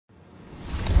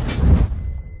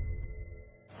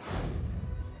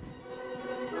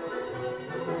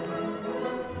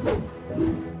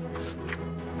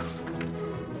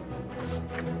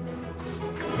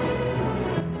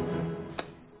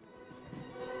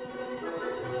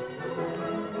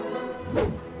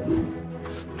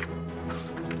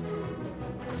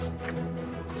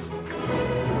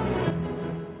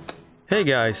Hey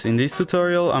guys, in this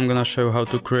tutorial I'm gonna show how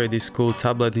to create this cool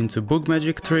tablet into book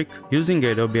magic trick using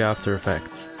Adobe After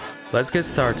Effects. Let's get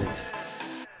started.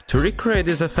 To recreate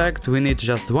this effect we need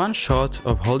just one shot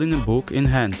of holding a book in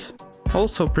hand.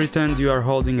 Also pretend you are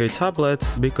holding a tablet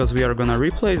because we are gonna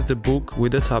replace the book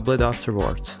with the tablet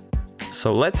afterwards.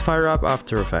 So let's fire up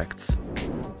After Effects.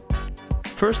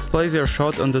 First place your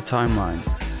shot on the timeline.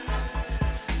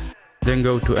 Then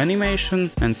go to Animation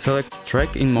and select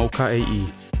Track in Mocha AE.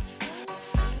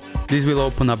 This will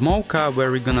open up Mocha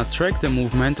where we're gonna track the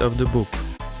movement of the book.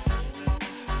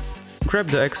 Grab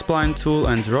the X-Spline tool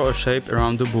and draw a shape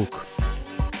around the book.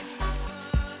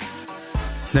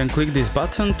 Then click this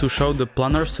button to show the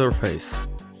planar surface.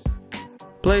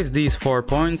 Place these 4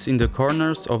 points in the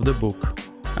corners of the book.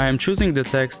 I am choosing the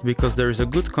text because there is a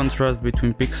good contrast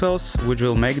between pixels, which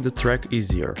will make the track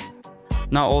easier.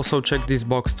 Now also check this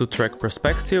box to track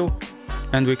perspective,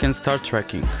 and we can start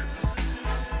tracking.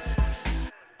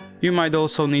 You might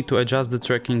also need to adjust the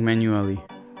tracking manually.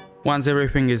 Once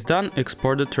everything is done,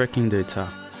 export the tracking data.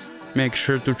 Make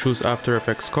sure to choose After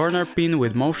Effects corner pin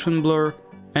with motion blur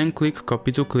and click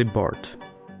Copy to Clipboard.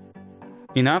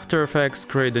 In After Effects,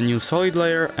 create a new solid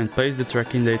layer and paste the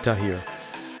tracking data here.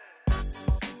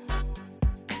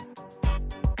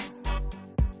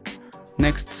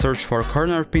 Next, search for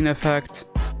corner pin effect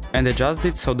and adjust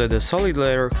it so that the solid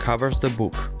layer covers the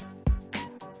book.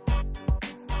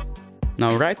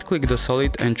 Now right-click the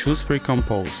solid and choose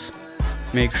Pre-Compose.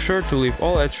 Make sure to leave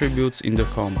all attributes in the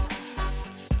comp.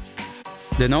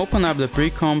 Then open up the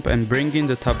pre-comp and bring in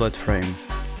the tablet frame.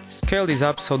 Scale this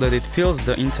up so that it fills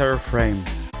the entire frame.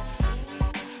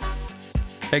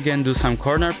 Again, do some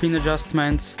corner pin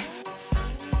adjustments,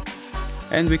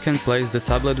 and we can place the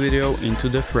tablet video into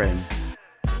the frame.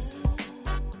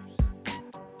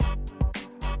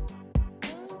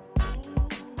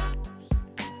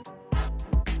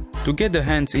 To get the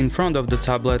hands in front of the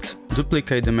tablet,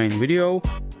 duplicate the main video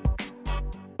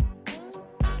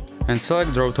and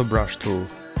select Draw to Brush tool.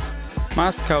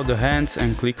 Mask out the hands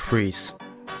and click Freeze.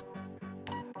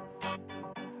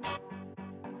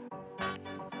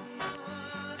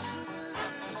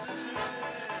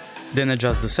 Then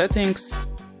adjust the settings,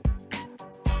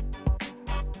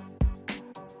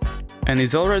 and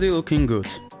it's already looking good.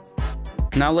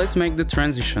 Now let's make the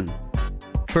transition.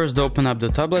 First open up the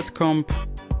tablet comp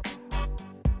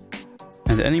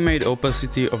and animate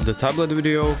opacity of the tablet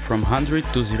video from 100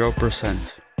 to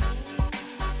 0%.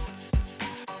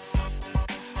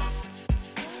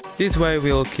 This way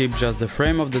we'll keep just the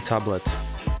frame of the tablet.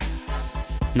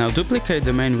 Now duplicate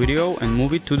the main video and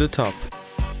move it to the top.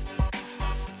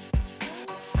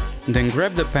 Then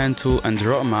grab the pen tool and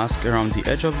draw a mask around the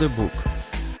edge of the book.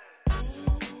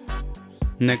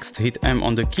 Next hit M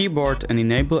on the keyboard and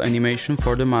enable animation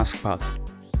for the mask path.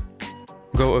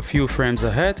 Go a few frames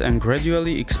ahead and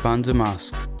gradually expand the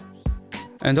mask.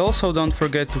 And also don't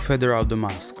forget to feather out the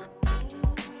mask.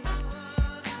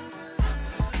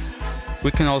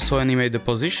 We can also animate the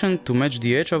position to match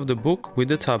the edge of the book with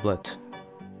the tablet.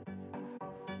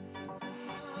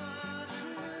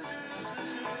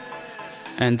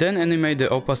 And then animate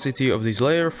the opacity of this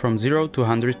layer from 0 to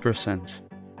 100%.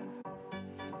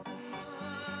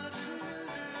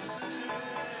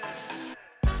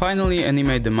 Finally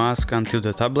animate the mask until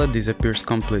the tablet disappears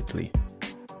completely.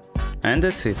 And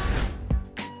that's it.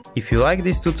 If you like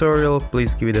this tutorial,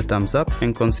 please give it a thumbs up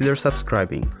and consider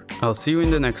subscribing. I'll see you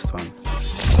in the next one.